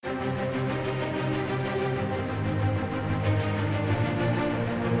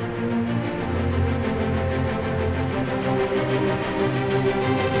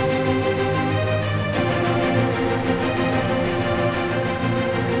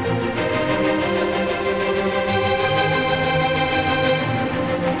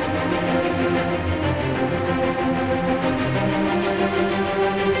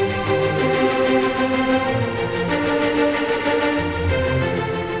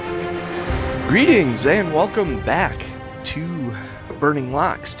Greetings and welcome back to Burning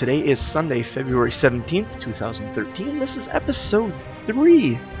Locks. Today is Sunday, February 17th, 2013. This is episode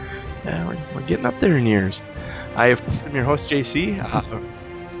 3. We're getting up there in years. I'm your host, JC,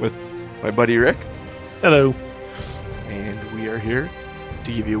 with my buddy Rick. Hello. And we are here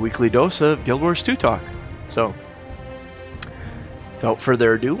to give you a weekly dose of Guild Wars 2 talk. So, without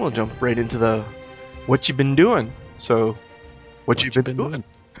further ado, we'll jump right into the what you've been doing. So, what you've been doing?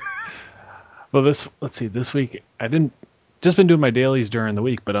 Well, this week I didn't just been doing my dailies during the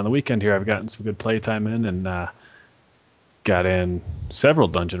week, but on the weekend here I've gotten some good playtime in and got in several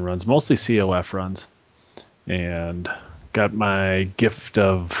dungeon runs, mostly COF runs, and got my gift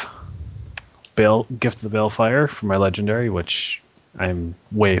of the Balefire for my legendary, which I'm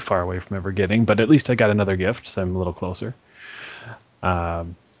way far away from ever getting, but at least I got another gift, so I'm a little closer.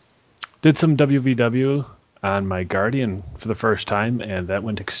 Did some WVW on my Guardian for the first time, and that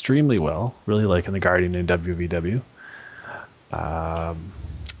went extremely well. Really liking the Guardian in WVW.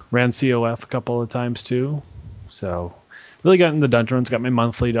 Ran COF a couple of times too, so really got in the dungeon runs. Got my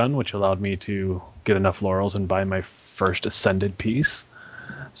monthly done, which allowed me to get enough laurels and buy my first Ascended piece.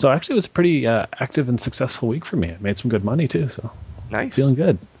 So actually, it was a pretty active and successful week for me. I made some good money too, so Nice. Feeling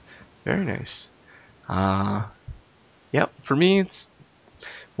good. Very nice. Yep. For me, it's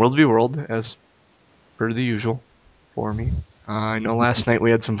World v World as per the usual for me. I know last night we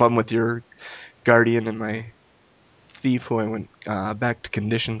had some fun with your Guardian and my Thief, who I went back to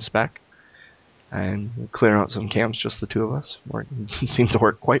condition spec and clear out some camps, just the two of us. It seemed to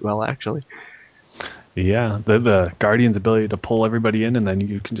work quite well, actually. Yeah, the Guardian's ability to pull everybody in, and then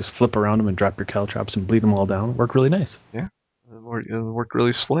you can just flip around them and drop your caltrops and bleed them all down. Worked really nice. Yeah, it worked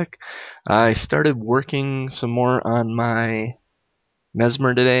really slick. I started working some more on my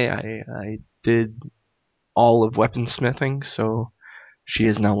Mesmer today. I did all of weaponsmithing, so she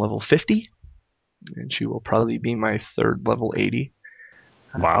is now level 50, and she will probably be my third level 80.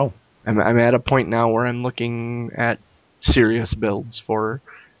 Wow. I'm at a point now where I'm looking at serious builds for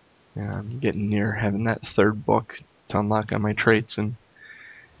her. I'm getting near having that third book to unlock on my traits and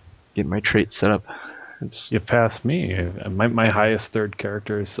get my traits set up. You passed me. My highest third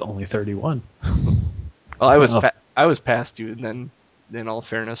character is only 31. Well, I was past you, and then, in all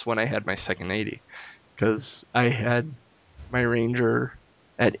fairness, when I had my second 80, because I had my ranger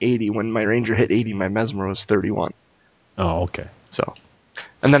at 80. When my ranger hit 80, my mesmer was 31. Oh, okay. So,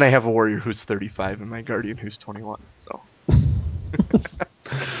 and then I have a warrior who's 35 and my guardian who's 21. So,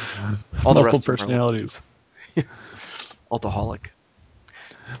 all the Multiple rest personalities. Alcoholic.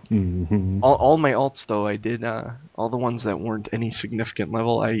 Mm-hmm. All my alts, though, I did all the ones that weren't any significant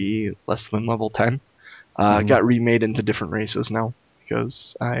level, i.e., less than level 10, got remade into different races now,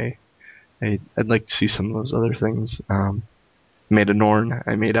 because I'd like to see some of those other things. Made a Norn,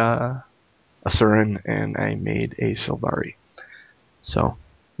 I made a Surin, and I made a Sylvari. So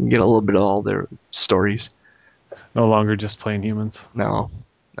you can get a little bit of all their stories. No longer just plain humans. No.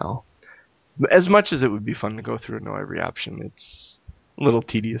 As much as it would be fun to go through and know every option, it's a little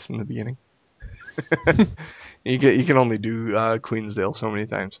tedious in the beginning. You can only do Queensdale so many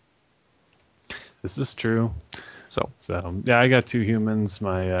times. This is true. So yeah, I got 2 humans.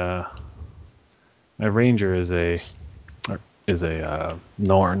 My ranger is a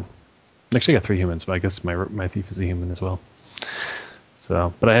Norn. Actually, I got 3 humans, but I guess my thief is a human as well.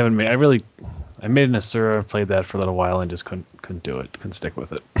 So, but I made an Asura. I've played that for a little while and just couldn't do it. Couldn't stick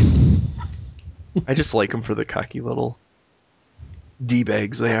with it. I just like them for the cocky little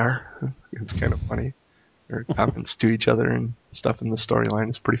D-bags they are. It's kind of funny. Their comments to each other and stuff in the storyline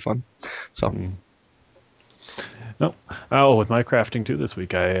is pretty fun. So. No. Oh, with my crafting too this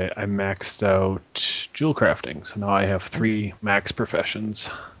week, I maxed out jewel crafting. So now I have 3 max professions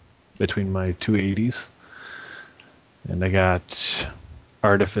between my 280s. And I got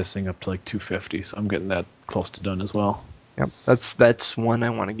artificing up to like 250, so I'm getting that close to done as well. Yep, that's one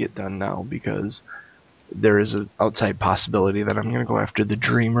I want to get done now, because there is an outside possibility that I'm going to go after the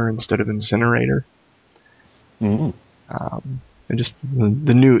Dreamer instead of Incinerator. Mm-hmm. And just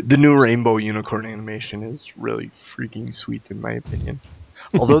the new Rainbow Unicorn animation is really freaking sweet in my opinion.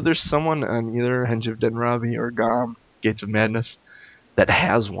 Although there's someone on either Henge of Denrabi or GOM, Gates of Madness, that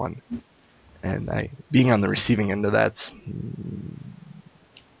has one, and being on the receiving end of that,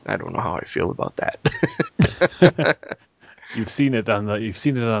 I don't know how I feel about that. You've seen it on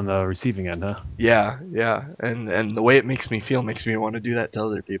the receiving end, huh? Yeah, and the way it makes me feel makes me want to do that to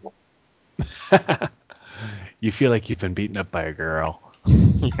other people. You feel like you've been beaten up by a girl.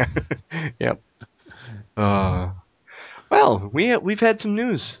 Yep. Well, we've had some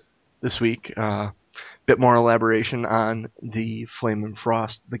news this week. bit more elaboration on the Flame and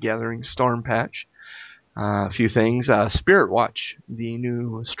Frost, the Gathering Storm patch. A few things. Spirit Watch, the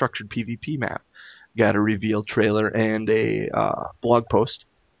new structured PvP map, got a reveal trailer and a blog post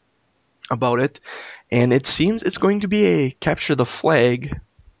about it. And it seems it's going to be a capture the flag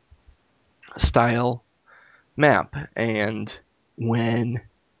style map. And when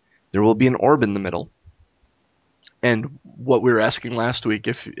there will be an orb in the middle. And what we were asking last week,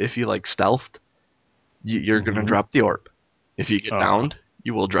 if you like stealthed, you're going to drop the orb. If you get downed,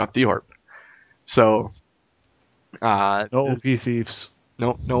 you will drop the orb. So, no OP thieves.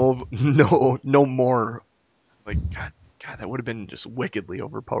 No more. Like God, that would have been just wickedly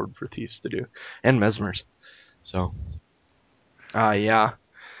overpowered for thieves to do, and mesmers. So, yeah,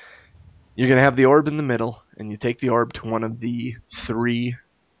 you're gonna have the orb in the middle, and you take the orb to one of the 3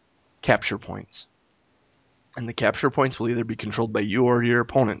 capture points, and the capture points will either be controlled by you or your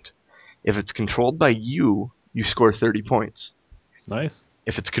opponent. If it's controlled by you, you score 30 points. Nice.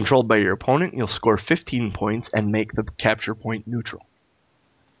 If it's controlled by your opponent, you'll score 15 points and make the capture point neutral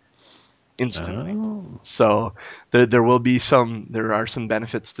instantly. Oh. So there are some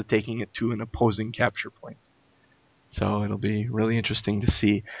benefits to taking it to an opposing capture point. So it'll be really interesting to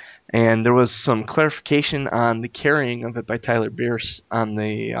see. And there was some clarification on the carrying of it by Tyler Bierce on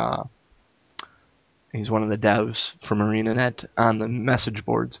the he's one of the devs from ArenaNet on the message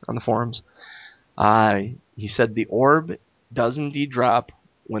boards on the forums. He said the orb does indeed drop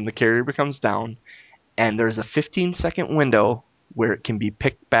when the carrier becomes down, and there's a 15-second window where it can be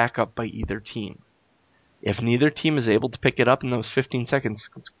picked back up by either team. If neither team is able to pick it up in those 15 seconds,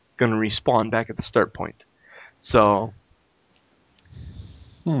 it's going to respawn back at the start point. So,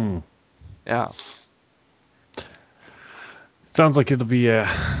 yeah. Sounds like it'll be a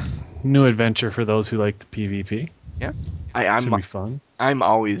new adventure for those who like the PvP. Yeah. Should be fun. I'm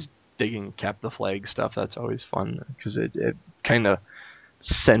always digging cap the flag stuff. That's always fun because it kind of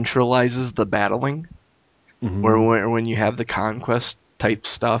centralizes the battling. Where when you have the conquest type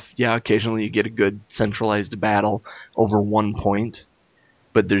stuff, yeah, occasionally you get a good centralized battle over one point,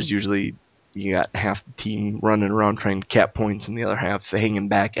 but there's usually you got half the team running around trying to cap points and the other half hanging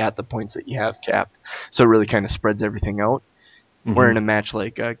back at the points that you have capped. So it really kind of spreads everything out. Where in a match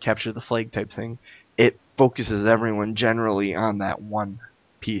like capture the flag type thing, it focuses everyone generally on that one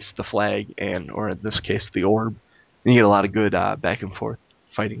piece, the flag, or in this case, the orb. And you get a lot of good back and forth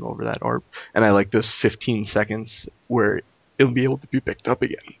fighting over that orb. And I like this 15 seconds where it'll be able to be picked up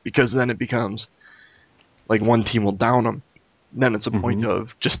again, because then it becomes like one team will down them. Then it's a point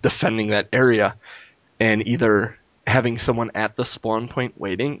of just defending that area and either having someone at the spawn point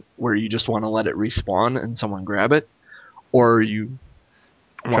waiting, where you just want to let it respawn and someone grab it, or you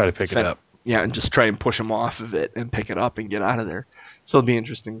try to pick it up. Yeah, and just try and push them off of it and pick it up and get out of there. So it'll be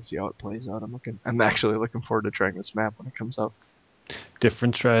interesting to see how it plays out. I'm actually looking forward to trying this map when it comes out.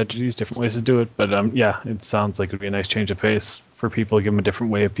 Different strategies, different ways to do it, but yeah, it sounds like it'd be a nice change of pace for people to give them a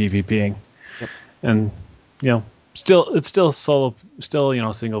different way of PvPing. Yep. And it's still solo,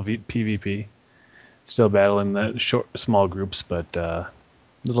 still single PvP, still battling the small groups, but a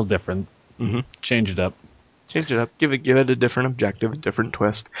little different. Change it up. Change it up. Give it a different objective, a different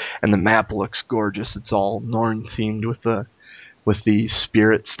twist, and the map looks gorgeous. It's all Norn themed with the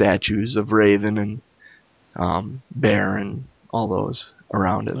spirit statues of Raven and Bear and all those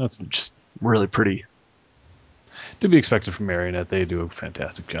around it. That's just really pretty. To be expected from Marionette. They do a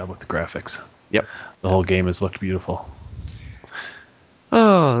fantastic job with the graphics. Yep. The whole game has looked beautiful.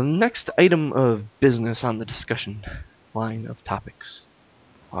 Oh, next item of business on the discussion line of topics.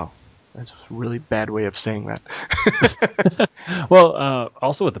 Wow, that's a really bad way of saying that. Well,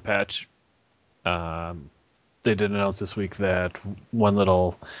 also with the patch, they did announce this week that one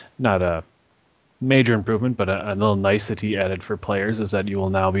little, not a major improvement, but a little nicety added for players is that you will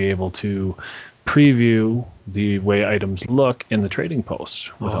now be able to preview the way items look in the trading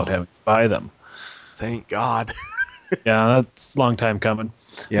post without having to buy them. Thank God. Yeah, that's a long time coming.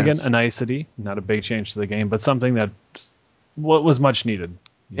 Yes. Again, a nicety, not a big change to the game, but something that what was much needed.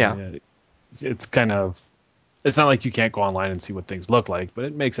 Yeah. It's kind of, it's not like you can't go online and see what things look like, but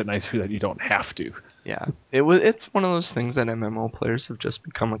it makes it nicer that you don't have to. Yeah. It's one of those things that MMO players have just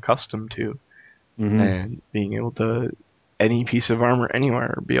become accustomed to. And being able to any piece of armor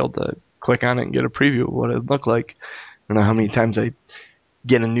anywhere, be able to click on it and get a preview of what it would look like. I don't know how many times I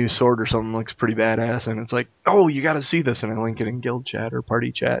get a new sword or something that looks pretty badass, and it's like, oh, you got to see this, and I link it in guild chat or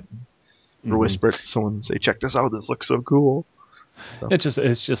party chat, or whisper it to someone and say, check this out, this looks so cool. So.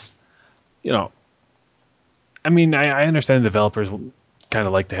 It's just I mean, I understand developers kind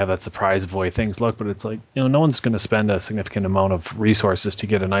of like to have that surprise of the way things look, but it's like, no one's going to spend a significant amount of resources to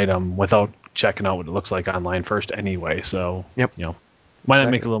get an item without checking out what it looks like online first anyway. So, Yep, why not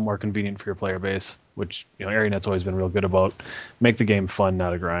make it exactly. a little more convenient for your player base, which, AreaNet's always been real good about. Make the game fun,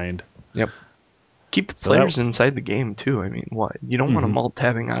 not a grind. Yep. Keep the So that, players inside the game too. I mean, what? You don't want them mhm. all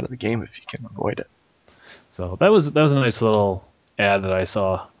tabbing out of the game if you can avoid it. So that was a nice little ad that I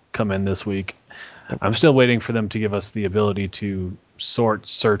saw come in this week. Yep. I'm still waiting for them to give us the ability to sort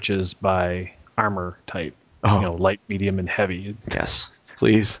searches by armor type, Oh, light, medium, and heavy. yes.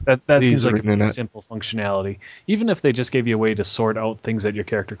 Please. That Please, seems like a pretty ArenaNet. simple functionality. Even if they just gave you a way to sort out things that your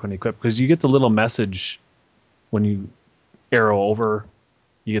character couldn't equip, because you get the little message when you arrow over,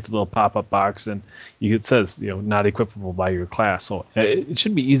 you get the little pop-up box, and it says not equipable by your class. So it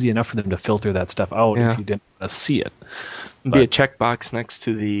should be easy enough for them to filter that stuff out if Yeah. you didn't want to see it. Be a But checkbox next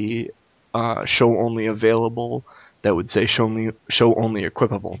to the show only available that would say show only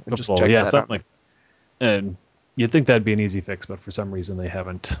equipable, and just equipable, check yeah, that on something like that. And you'd think that'd be an easy fix, but for some reason they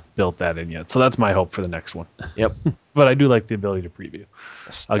haven't built that in yet. So that's my hope for the next one. there. Yep. But I do like the ability to preview.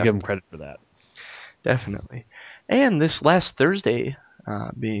 Yes, I'll give them credit for that. definitely. And this last Thursday,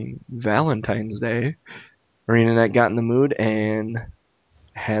 being Valentine's Day, ArenaNet got in the mood and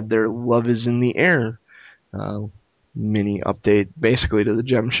had their Love is in the Air uh, mini update basically to the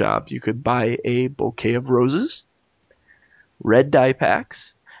gem shop. You could buy a bouquet of roses, red dye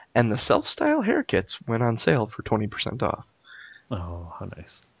packs, and the self-style hair kits went on sale for 20% off. Oh, how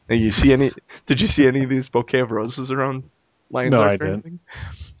nice. You see any? Did you see any of these bouquet of roses around Lions No, Arc I or didn't. anything?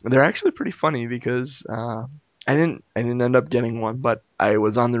 They're actually pretty funny because I didn't end up getting one, but I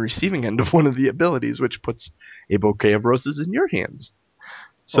was on the receiving end of one of the abilities, which puts a bouquet of roses in your hands.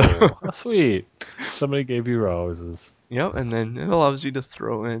 So Oh, how sweet. Somebody gave you roses. yep, and then it allows you to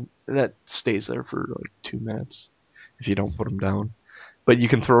throw in. That stays there for like 2 minutes if you don't put them down. But you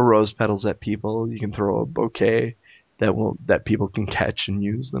can throw rose petals at people. You can throw a bouquet that people can catch and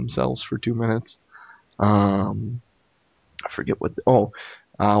use themselves for 2 minutes. Um, I forget what.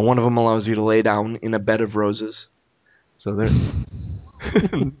 One of them allows you to lay down in a bed of roses. So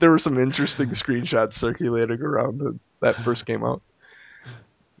there were some interesting screenshots circulating around when that first came out.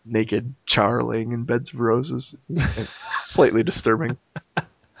 Naked Char laying in beds of roses is slightly disturbing.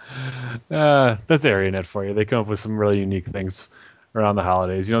 That's AreaNet for you. They come up with some really unique things around the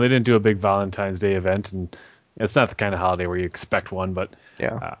holidays. They didn't do a big Valentine's Day event, and it's not the kind of holiday where you expect one, but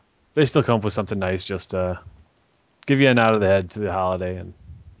Yeah. uh, they still come up with something nice just to give you a nod of the head to the holiday and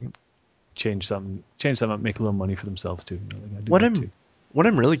change something up, make a little money for themselves too. They gotta do What that I'm too. what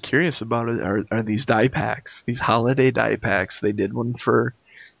I'm really curious about are these die packs, these holiday die packs. They did one for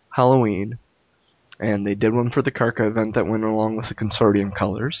Halloween, and they did one for the Karka event that went along with the consortium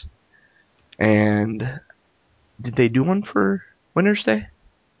colors. And did they do one for Winter's Day?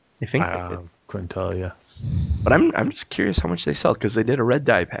 I think they did. Couldn't tell you. But I'm just curious how much they sell because they did a red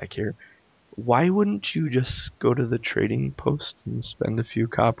die pack here. Why wouldn't you just go to the trading post and spend a few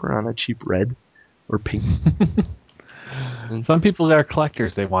copper on a cheap red or pink? And, Some people are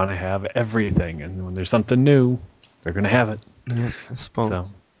collectors. They want to have everything, and when there's something new, they're going to have it. yeah, I So suppose.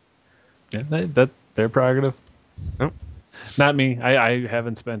 yeah, that their prerogative. Oh, Not me. I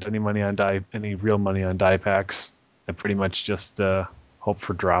haven't spent any real money on die packs. I pretty much just hope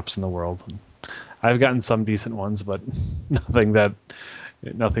for drops in the world. I've gotten some decent ones, but nothing that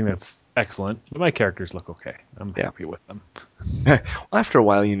nothing that's excellent. But my characters look okay. I'm yeah. happy with them. Well, after a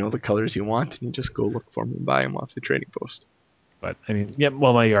while, you know the colors you want, and you just go look for them and buy them off the trading post. But I mean, yeah.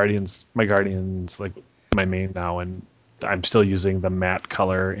 Well, my guardians like my main now, and I'm still using the matte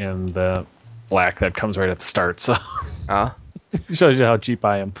color and the black that comes right at the start. So Ah, it shows you how cheap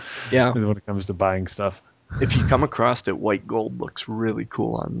I am yeah. when it comes to buying stuff. If you come across it, white gold looks really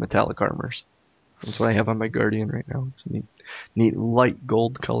cool on metallic armors. That's what I have on my Guardian right now. It's a neat light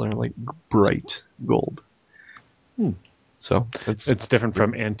gold color, like bright gold. Hmm. So that's It's different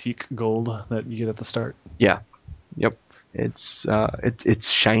from antique gold that you get at the start. yeah, yep. It's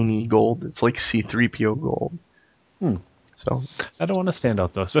shiny gold. It's like C3PO gold. Hmm. So I don't want to stand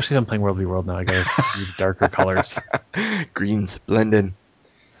out though, especially if I'm playing World v World now. I gotta use darker colors. greens blend in.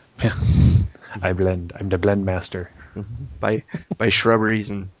 Yeah, I blend. I'm the blend master. Buy shrubberies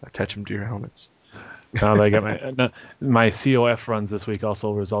and attach them to your helmets. Now that I got my COF runs this week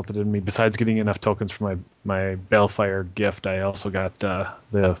also resulted in me. Besides getting enough tokens for my Balefire gift, I also got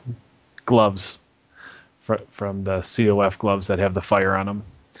the gloves from the COF gloves that have the fire on them.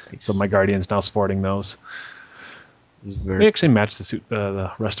 So my Nice. Guardian's now sporting those. It's very They actually cool. match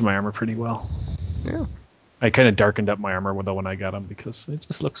the rest of my armor pretty well. Yeah. I kind of darkened up my armor when I got them because it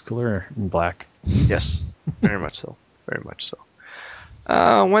just looks cooler in black. Yes. Very much so. Very much so.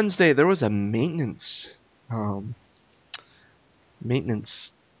 Wednesday there was a maintenance. Um,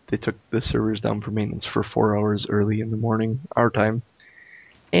 maintenance. They took the servers down for maintenance for 4 hours early in the morning, our time.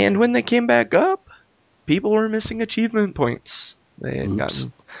 And when they came back up, people were missing achievement points. They had Oops.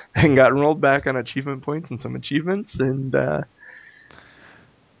 gotten and gotten rolled back on achievement points and some achievements, and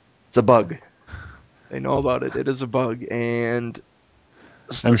it's a bug. They know about it. It is a bug, and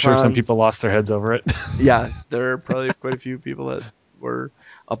I'm sure some Stefan, people lost their heads over it. yeah, there are probably quite a few people that were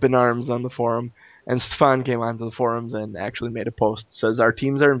up in arms on the forum. And Stefan came onto the forums and actually made a post. Says our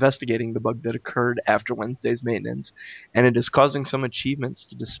teams are investigating the bug that occurred after Wednesday's maintenance, and it is causing some achievements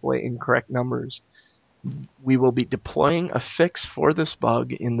to display incorrect numbers. We will be deploying a fix for this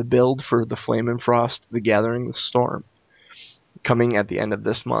bug in the build for the Flame and Frost, the Gathering, the Storm, coming at the end of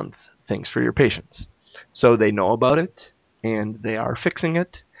this month. Thanks for your patience. So they know about it, and they are fixing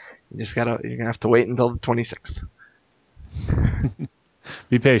it. You're gonna have to wait until the 26th.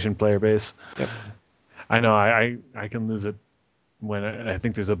 Be patient, player base. Yep. I know I can lose it when I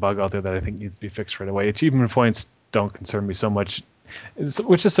think there's a bug out there that I think needs to be fixed right away. Achievement points don't concern me so much,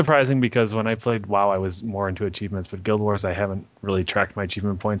 which is surprising because when I played WoW, I was more into achievements, but Guild Wars, I haven't really tracked my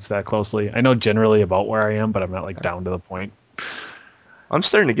achievement points that closely. I know generally about where I am, but I'm not like down to the point. I'm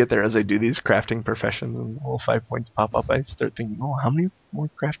starting to get there as I do these crafting professions and all 5 points pop up. I start thinking, oh, how many more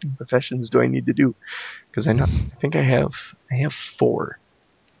crafting professions do I need to do? Because I think I have 4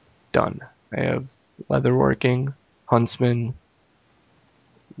 done. I have leatherworking, huntsman,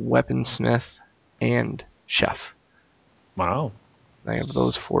 weaponsmith, and chef. Wow. I have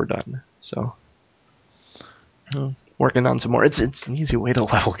those 4 done. So working on some more. It's an easy way to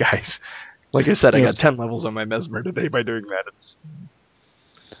level, guys. Like I said, I got Yes, 10 levels on my mesmer today by doing that.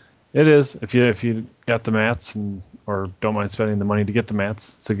 it is. If you got the mats and or don't mind spending the money to get the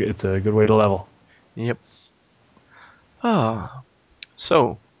mats, it's a good way to level. Yep. Ah,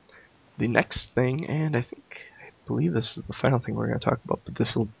 so the next thing, and I believe this is the final thing we're going to talk about, but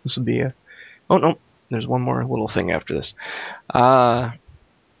this will be a. Oh no, there's one more little thing after this. Uh,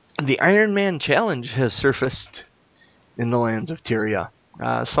 the Iron Man challenge has surfaced in the lands of Tyria.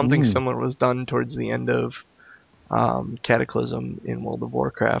 Something Mm. similar was done towards the end of Cataclysm in World of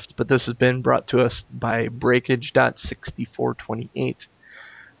Warcraft, but this has been brought to us by Breakage.6428.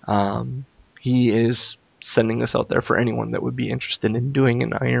 He is sending this out there for anyone that would be interested in doing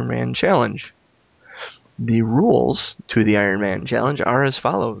an Iron Man challenge. The rules to the Iron Man challenge are as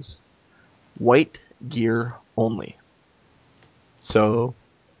follows: white gear only. So,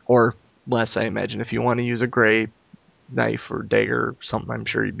 or less, I imagine. If you want to use a gray knife or dagger or something, I'm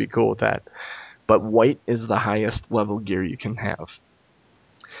sure you'd be cool with that. But white is the highest level gear you can have.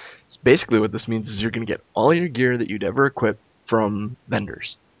 So basically, what this means is you're going to get all your gear that you'd ever equip from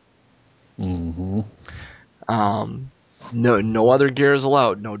vendors. Hmm. Um, no other gear is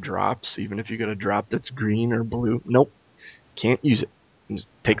allowed. No drops, even if you get a drop that's green or blue. Nope, can't use it. Just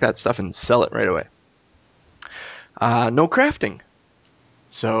take that stuff and sell it right away. No crafting.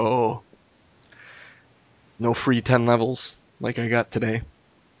 So no free 10 levels like I got today.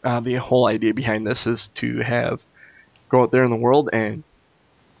 The whole idea behind this is to have go out there in the world and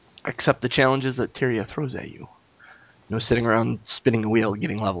accept the challenges that Tyria throws at you. No sitting around spinning a wheel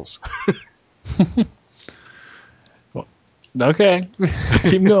getting levels. Well, okay,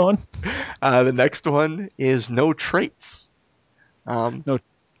 keep going. The next one is no traits. Um, No,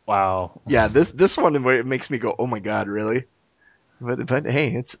 wow. yeah, this one it makes me go, oh my god, really? But hey,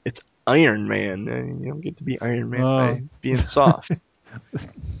 it's Iron Man. And you don't get to be Iron Man Uh, by being soft.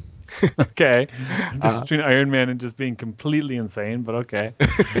 okay, the difference Uh, between Iron Man and just being completely insane, but okay.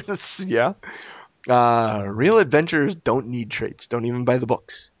 yeah. Real adventurers don't need traits. Don't even buy the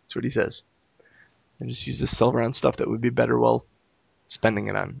books. That's what he says. And just use the silver on stuff that would be better well spending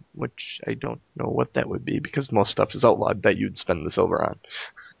it on, which I don't know what that would be because most stuff is outlawed that you'd spend the silver on.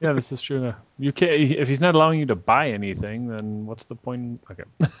 Yeah, this is true. You can't if he's not allowing you to buy anything, then what's the point? Okay.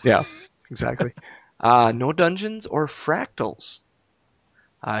 Yeah, exactly. No dungeons or fractals.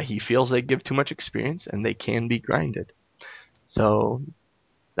 He feels they give too much experience and they can be grinded. So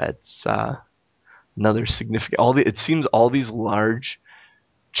that's another significant. It seems all these large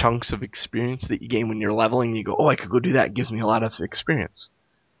chunks of experience that you gain when you're leveling, you go, oh, I could go do that. It gives me a lot of experience.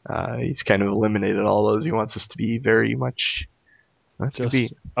 He's kind of eliminated all those. He wants us to be very much. That's to Just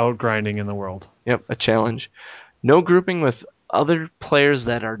be. out grinding in the world. Yep, a challenge. No grouping with other players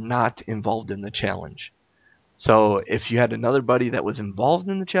that are not involved in the challenge. So if you had another buddy that was involved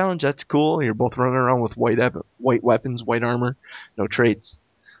in the challenge, that's cool. You're both running around with white weapons, white armor, no traits,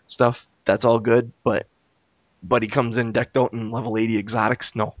 stuff. That's all good. But buddy comes in decked out in level 80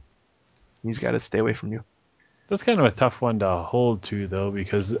 exotics. No, he's got to stay away from you. That's kind of a tough one to hold to, though,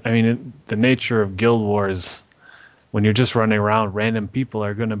 because I mean, the nature of Guild Wars, when you're just running around, random people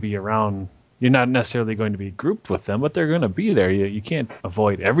are going to be around. You're not necessarily going to be grouped with them, but they're going to be there. You can't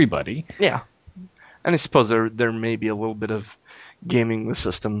avoid everybody. Yeah, and I suppose there may be a little bit of gaming the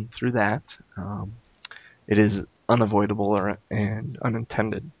system through that. It is unavoidable and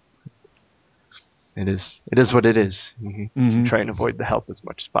unintended. It is what it is. You can Hmm. try and avoid the help as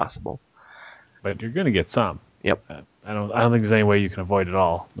much as possible. But you're going to get some. Yep. I don't think there's any way you can avoid it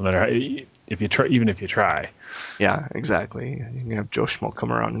all, no matter how, if you try, even if you try. Yeah, exactly. You can have Joe Schmo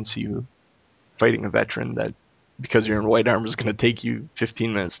come around and see you fighting a veteran that, because you're in white armor, is going to take you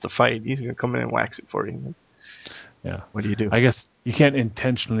 15 minutes to fight. He's going to come in and wax it for you. Yeah. What do you do? I guess you can't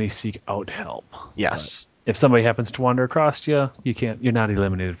intentionally seek out help, but Yes. if somebody happens to wander across you, you can't. You're not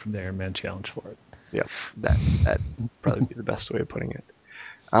eliminated from there. Man, challenge for it. Yep. That probably be the best way of putting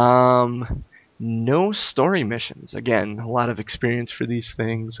it. Um, no story missions. Again, a lot of experience for these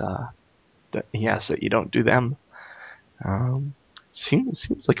things. Yes, that you don't do them. Um, seems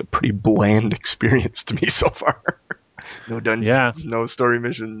like a pretty bland experience to me so far. No Yeah, dungeons, no story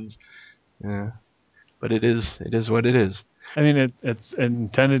missions. Yeah, but it is what it is. I mean it's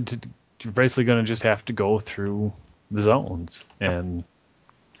intended to. You're basically going to just have to go through the zones Yep, and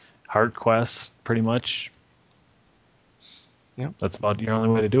heart quests, pretty much. yep. That's about your only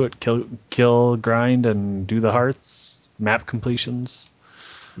way to do it. Kill, grind, and do the hearts. Map completions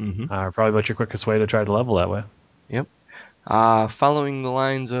Mm-hmm. are probably about your quickest way to try to level that way. Yep. Following the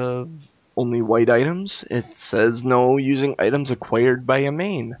lines of only white items, it says no using items acquired by a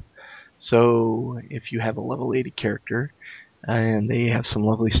main. So if you have a level 80 character and they have some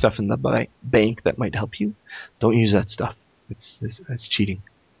lovely stuff in the bank that might help you, don't use that stuff. It's cheating.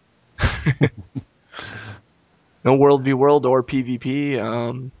 No World v World or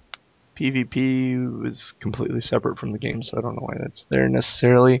PvP. PvP was completely separate from the game, so I don't know why that's there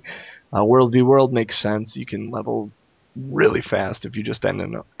necessarily. World v World makes sense. You can level really fast if you just end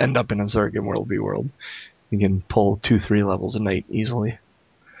up in a Zerg in World v World. You can pull 2-3 levels a night easily.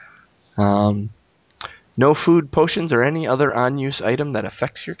 Um, no food, potions, or any other on-use item that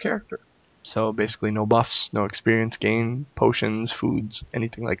affects your character. So basically, no buffs, no experience gain, potions, foods,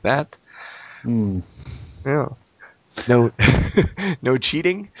 anything like that. Hmm. Yeah. No, no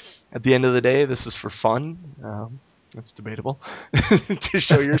cheating. At the end of the day, this is for fun. That's debatable to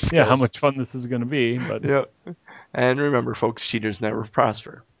show your Yeah, how skills. much fun this is going to be, but Yeah. And remember, folks, cheaters never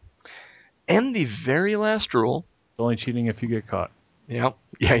prosper. And the very last rule. it's only cheating if you get caught. Yep.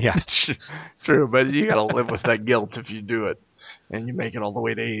 Yeah. True, but you gotta live with that guilt if you do it, and you make it all the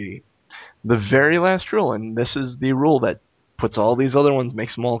way to 80. The very last rule, and this is the rule that puts all these other ones,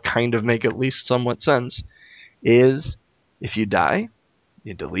 makes them all kind of make at least somewhat sense, is if you die,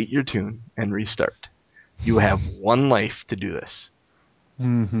 you delete your tune and restart. You have one life to do this.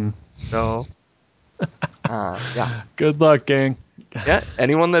 Hmm. So, yeah. Good luck, gang. Yeah,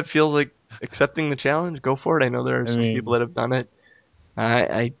 anyone that feels like accepting the challenge, go for it. I know there are I some people mean, that have done it.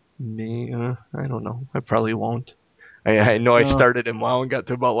 I may, I don't know. I probably won't. I know I no, started in WoW and got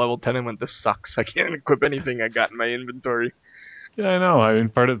to about level 10 and went, this sucks. I can't equip anything I got in my inventory. yeah, I know. I mean,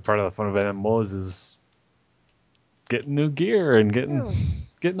 part of the fun of MMOs is getting new gear and Yeah.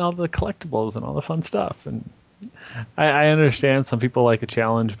 getting all the collectibles and all the fun stuff. And I understand some people like a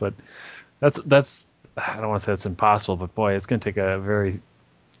challenge, but that's I don't want to say it's impossible, but boy, it's going to take a very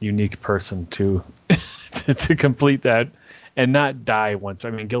unique person to, to complete that and not die once.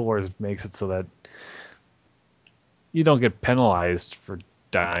 I mean, Guild Wars makes it so that you don't get penalized for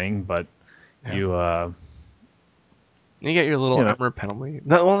dying, but Yeah. you You get your little you know armor penalty.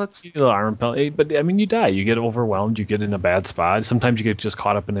 No, well, that's, you know, armor penalty. But I mean, you die. You get overwhelmed. You get in a bad spot. Sometimes you get just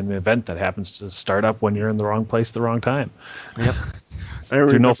caught up in an event that happens to start up when you're in the wrong place, at the wrong time, yep. I through no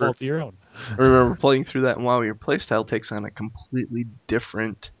remember, fault of your own. I remember playing through that, and WoW, your playstyle takes on a completely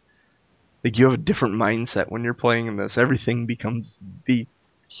different, like, you have a different mindset when you're playing in this. Everything becomes the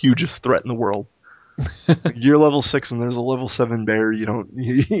hugest threat in the world. Like, you're level 6 and there's a level 7 bear. You don't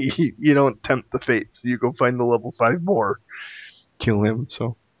you don't tempt the fates. You go find the level 5 boar, kill him.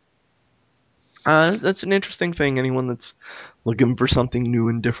 So that's an interesting thing. Anyone that's looking for something new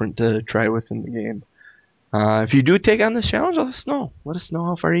and different to try within the game. If you do take on this challenge, let us know. Let us know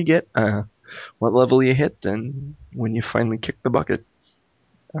how far you get, what level you hit, and when you finally kick the bucket.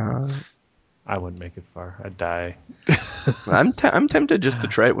 Uh, I wouldn't make it far. I'd die. I'm tempted just to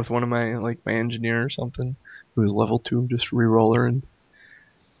try it with one of my engineer or something who's level 2, just reroller and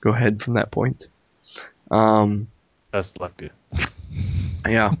go ahead from that point. Um, Best luck, dude.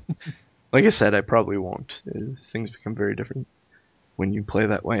 yeah, like I said, I probably won't. Things become very different. when you play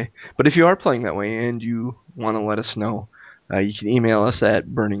that way. But if you are playing that way and you want to let us know, you can email us at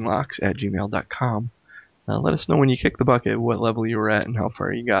burninglocks@gmail.com. Let us know when you kick the bucket, what level you were at, and how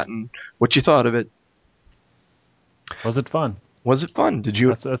far you got, and what you thought of it. Was it fun? Was it fun? Did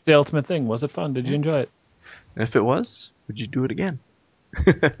you? That's the ultimate thing. Was it fun? Did you enjoy it? And if it was, would you do it again?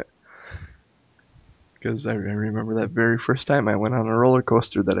 Because I remember that very first time I went on a roller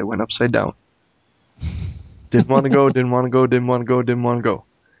coaster that I went upside down. Didn't want to go, didn't want to go, didn't want to go, didn't want to go.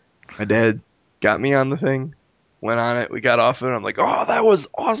 My dad got me on the thing, went on it, we got off of it, I'm like, oh, that was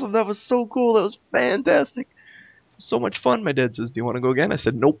awesome, that was so cool, that was fantastic. So much fun. My dad says, do you want to go again? I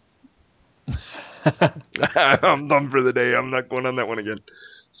said, nope. I'm done for the day. I'm not going on that one again.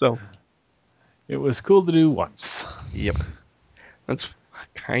 So, It was cool to do once. yep. That's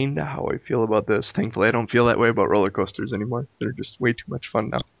kind of how I feel about this. Thankfully, I don't feel that way about roller coasters anymore. They're just way too much fun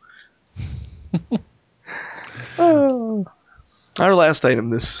now. Oh. Our last item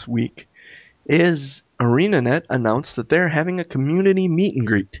this week is ArenaNet announced that they're having a community meet and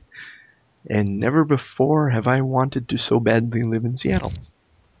greet. And never before have I wanted to so badly live in Seattle.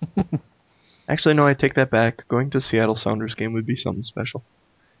 Actually, no, I take that back. Going to a Seattle Sounders game would be something special.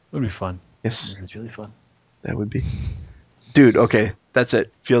 It would be fun. Yes. It's really fun. That would be. Dude, okay, that's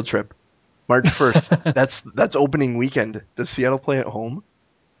it. Field trip. March 1st. That's opening weekend. Does Seattle play at home?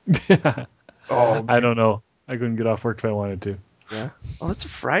 Oh, I man. don't know. I couldn't get off work if I wanted to. Yeah. Oh, that's a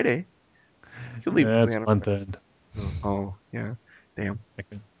Friday. You could leave That's early on a month Friday. end. Oh, yeah. Damn.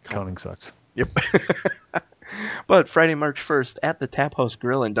 Counting sucks. Yep. But Friday, March 1st at the Tap House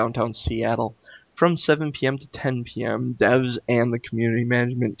Grill in downtown Seattle from 7 p.m. to 10 p.m., devs and the community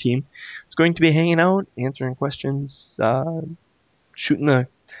management team is going to be hanging out, answering questions, shooting the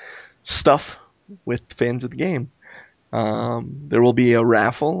stuff with fans of the game. There will be a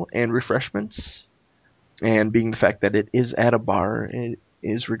raffle and refreshments, and being the fact that it is at a bar, it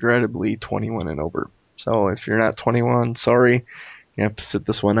is regrettably 21 and over. So if you're not 21, sorry, you have to sit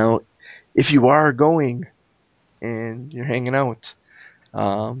this one out. If you are going and you're hanging out,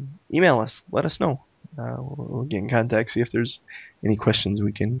 email us. Let us know. We'll get in contact, see if there's any questions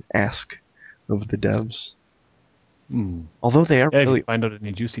we can ask of the devs. Although they are Yeah, if you really, find out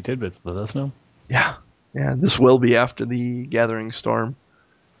any juicy tidbits, let us know. yeah, this will be after the Gathering Storm.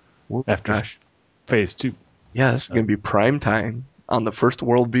 Oh, After gosh. phase 2. Yeah, this is going to be prime time on the first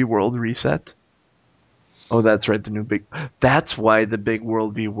World v. World reset. Oh, that's right, that's why the big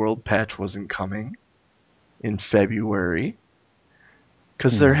World v. World patch wasn't coming in February.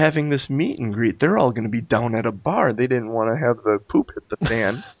 Because they're having this meet and greet. They're all going to be down at a bar. They didn't want to have the poop hit the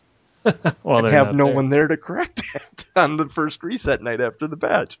fan Well, and they're have not no there. one there to correct it on the first reset night after the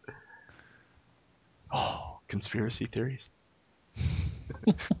patch. Oh, conspiracy theories.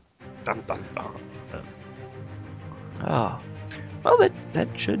 Dun, dun, dun. Oh. Well, that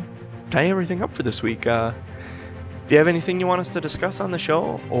should tie everything up for this week. Do you have anything you want us to discuss on the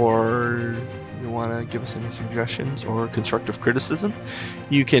show, or you want to give us any suggestions or constructive criticism?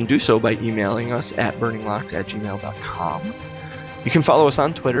 You can do so by emailing us at burninglocks@gmail.com. You can follow us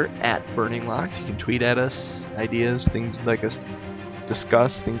on Twitter at burninglocks. You can tweet at us, ideas, things you'd like us to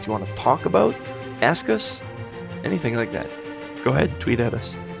discuss, things you want to talk about, ask us, anything like that. Go ahead, tweet at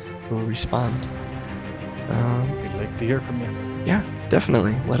us. We'll respond. We'd like to hear from you. Yeah,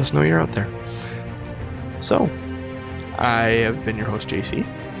 definitely. Let us know you're out there. So, I have been your host, JC.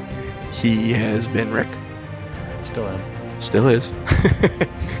 He has been Rick. Still am. Still is.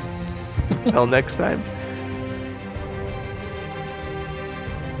 Until next time.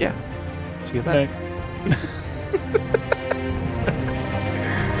 Yeah. See you then.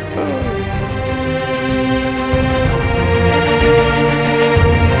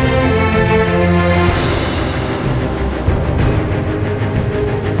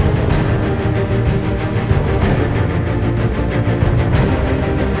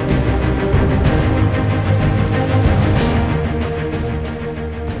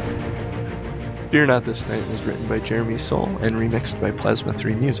 Fear Not This Night was written by Jeremy Soule and remixed by Plasma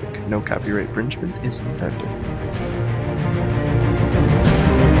 3 Music. No copyright infringement is intended.